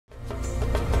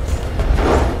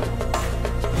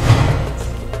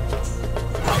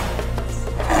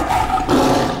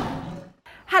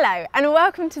Hello and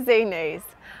welcome to Zoo News.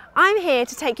 I'm here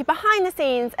to take you behind the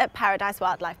scenes at Paradise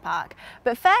Wildlife Park.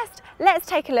 But first, let's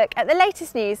take a look at the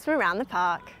latest news from around the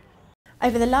park.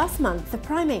 Over the last month, the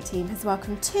primate team has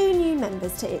welcomed 2 new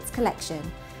members to its collection.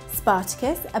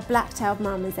 Spartacus, a black-tailed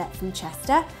marmoset from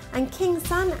Chester, and King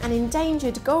Sun, an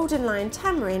endangered golden lion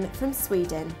tamarin from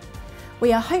Sweden.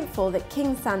 We are hopeful that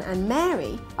King Sun and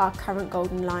Mary, our current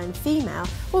golden lion female,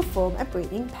 will form a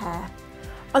breeding pair.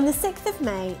 On the 6th of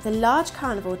May, the large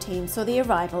carnivore team saw the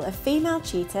arrival of female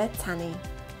cheetah Tanny.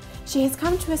 She has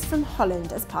come to us from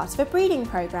Holland as part of a breeding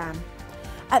programme.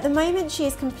 At the moment, she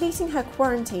is completing her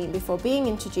quarantine before being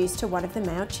introduced to one of the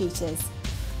male cheetahs.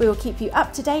 We will keep you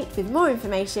up to date with more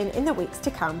information in the weeks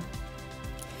to come.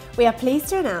 We are pleased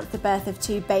to announce the birth of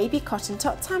 2 baby Cotton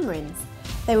Top Tamarins.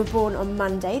 They were born on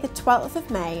Monday, the 12th of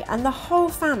May, and the whole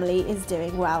family is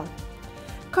doing well.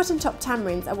 Cotton Top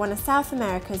Tamarins are one of South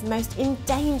America's most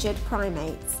endangered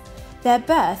primates. Their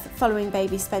birth, following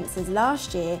baby Spencer's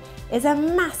last year, is a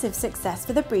massive success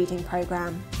for the breeding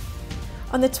programme.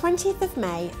 On the 20th of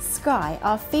May, Sky,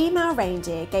 our female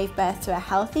reindeer, gave birth to a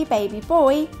healthy baby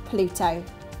boy, Pluto.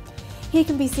 He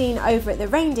can be seen over at the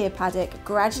reindeer paddock,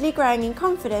 gradually growing in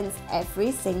confidence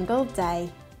every single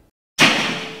day.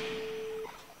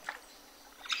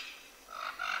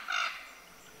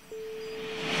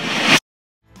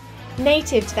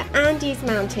 Native to the Andes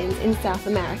Mountains in South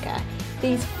America,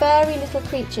 these furry little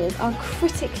creatures are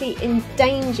critically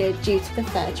endangered due to the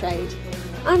fur trade.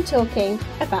 I'm talking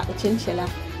about the chinchilla.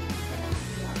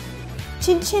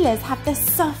 Chinchillas have the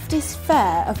softest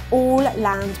fur of all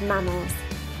land mammals.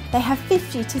 They have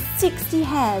 50 to 60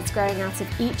 hairs growing out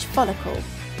of each follicle.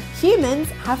 Humans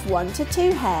have 1 to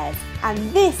 2 hairs, and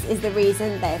this is the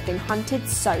reason they have been hunted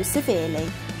so severely.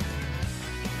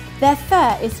 Their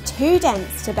fur is too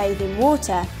dense to bathe in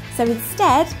water, so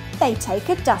instead they take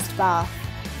a dust bath.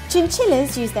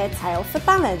 Chinchillas use their tail for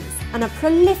balance and are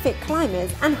prolific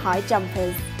climbers and high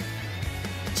jumpers.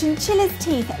 Chinchillas'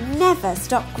 teeth never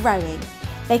stop growing.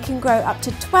 They can grow up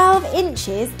to 12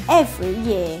 inches every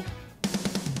year.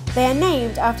 They are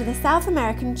named after the South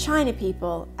American China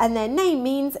people, and their name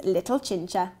means little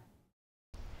chincha.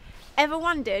 Ever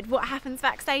wondered what happens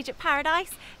backstage at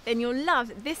Paradise? Then you'll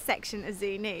love this section of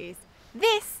Zoo News.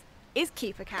 This is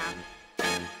Keeper Cam.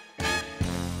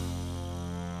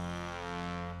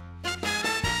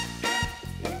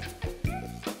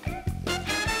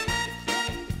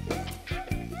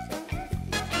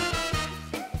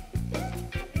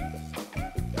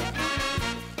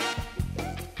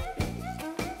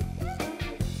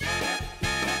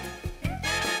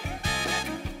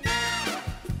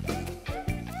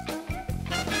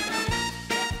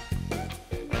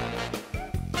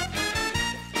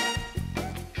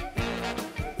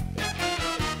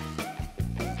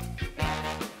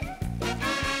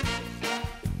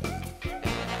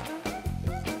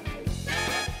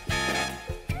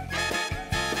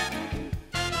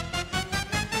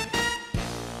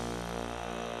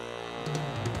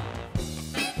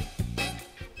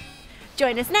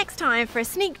 Join us next time for a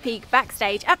sneak peek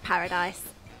backstage at Paradise.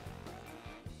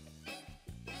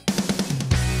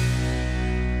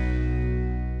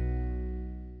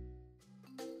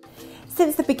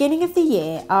 Since the beginning of the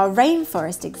year, our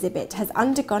Rainforest exhibit has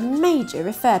undergone major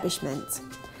refurbishment.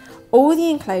 All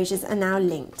the enclosures are now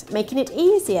linked, making it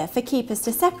easier for keepers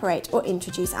to separate or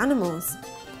introduce animals.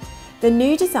 The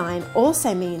new design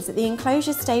also means that the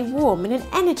enclosures stay warm in an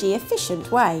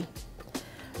energy-efficient way.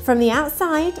 From the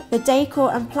outside, the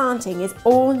decor and planting is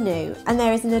all new, and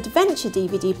there is an adventure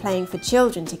DVD playing for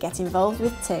children to get involved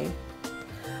with too.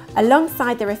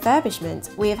 Alongside the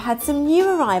refurbishment, we have had some new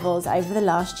arrivals over the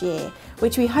last year,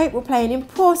 which we hope will play an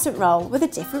important role with the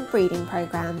different breeding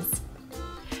programmes.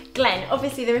 Glenn,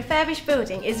 obviously the refurbished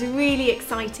building is really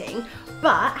exciting,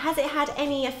 but has it had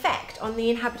any effect on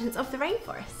the inhabitants of the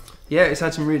rainforest? Yeah, it's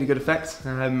had some really good effects.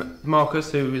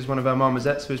 Marcus, who is one of our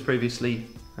marmosets, who was previously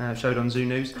showed on Zoo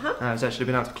News, has actually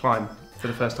been able to climb for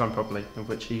the first time properly, of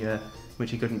which he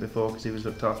couldn't before because he was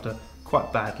looked after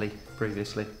quite badly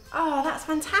previously. Oh, that's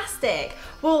fantastic.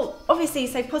 Well, obviously,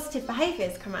 so positive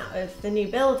behaviours come out of the new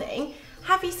building.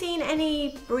 Have you seen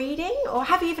any breeding, or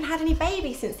have you even had any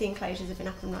babies since the enclosures have been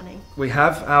up and running? We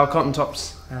have. Our cotton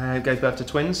tops gave birth to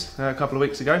twins a couple of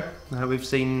weeks ago. We've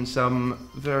seen some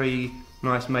very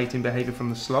nice mating behaviour from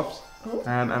the sloths,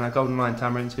 and our golden lion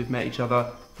tamarins, who've met each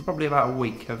other for probably about a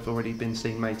week, have already been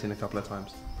seen mating a couple of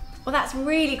times. Well, that's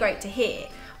really great to hear.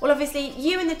 Well, obviously,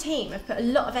 you and the team have put a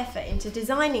lot of effort into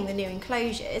designing the new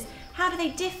enclosures. How do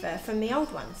they differ from the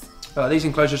old ones? These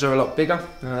enclosures are a lot bigger,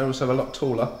 they're also a lot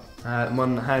taller, And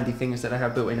one handy thing is that they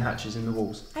have built-in hatches in the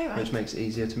walls, Oh, right. which makes it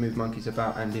easier to move monkeys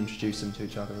about and introduce them to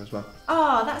each other as well.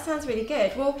 Oh, that sounds really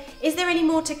good. Well, is there any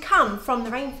more to come from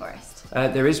the rainforest?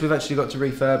 There is. We've actually got to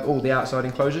refurb all the outside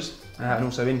enclosures, and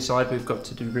also inside we've got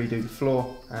to redo the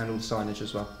floor and all the signage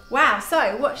as well. Wow,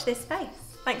 so watch this space.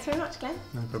 Thanks very much, Glenn.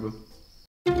 No problem.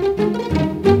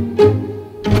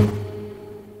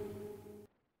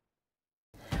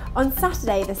 On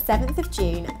Saturday the 7th of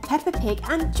June, Peppa Pig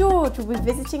and George will be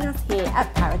visiting us here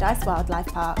at Paradise Wildlife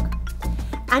Park.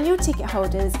 Annual ticket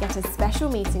holders get a special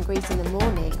meet and greet in the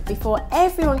morning before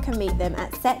everyone can meet them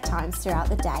at set times throughout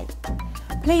the day.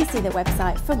 Please see the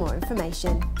website for more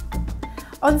information.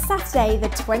 On Saturday the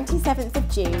 27th of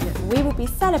June, we will be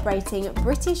celebrating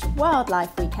British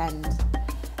Wildlife Weekend.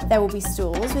 There will be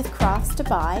stalls with crafts to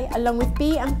buy along with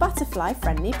bee and butterfly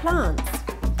friendly plants.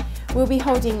 We'll be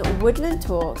holding woodland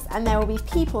talks and there will be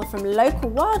people from local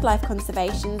wildlife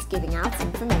conservations giving out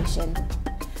information.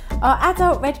 Our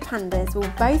adult red pandas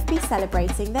will both be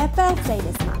celebrating their birthday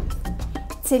this month.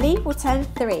 Tilly will turn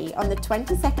 3 on the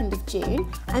 22nd of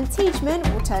June and Teachman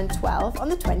will turn 12 on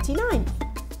the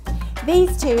 29th.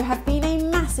 These two have been a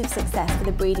massive success for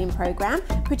the breeding programme,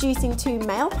 producing 2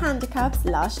 male panda cubs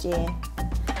last year.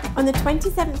 On the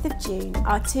 27th of June,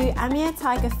 our 2 Amur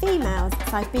tiger females,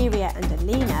 Siberia and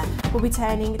Alina, will be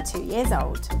turning 2 years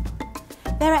old.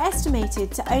 There are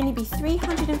estimated to only be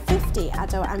 350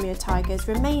 adult Amur tigers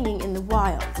remaining in the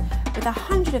wild, with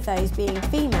 100 of those being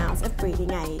females of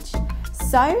breeding age.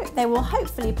 So they will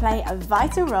hopefully play a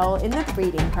vital role in the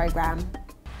breeding programme.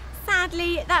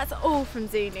 Sadly, that's all from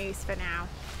Zoo News for now.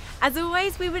 As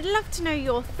always, we would love to know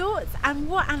your thoughts and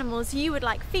what animals you would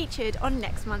like featured on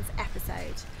next month's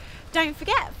episode. Don't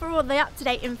forget, for all the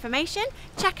up-to-date information,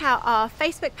 check out our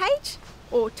Facebook page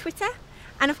or Twitter.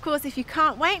 And of course, if you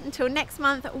can't wait until next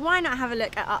month, why not have a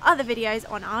look at our other videos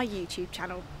on our YouTube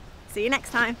channel. See you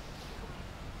next time.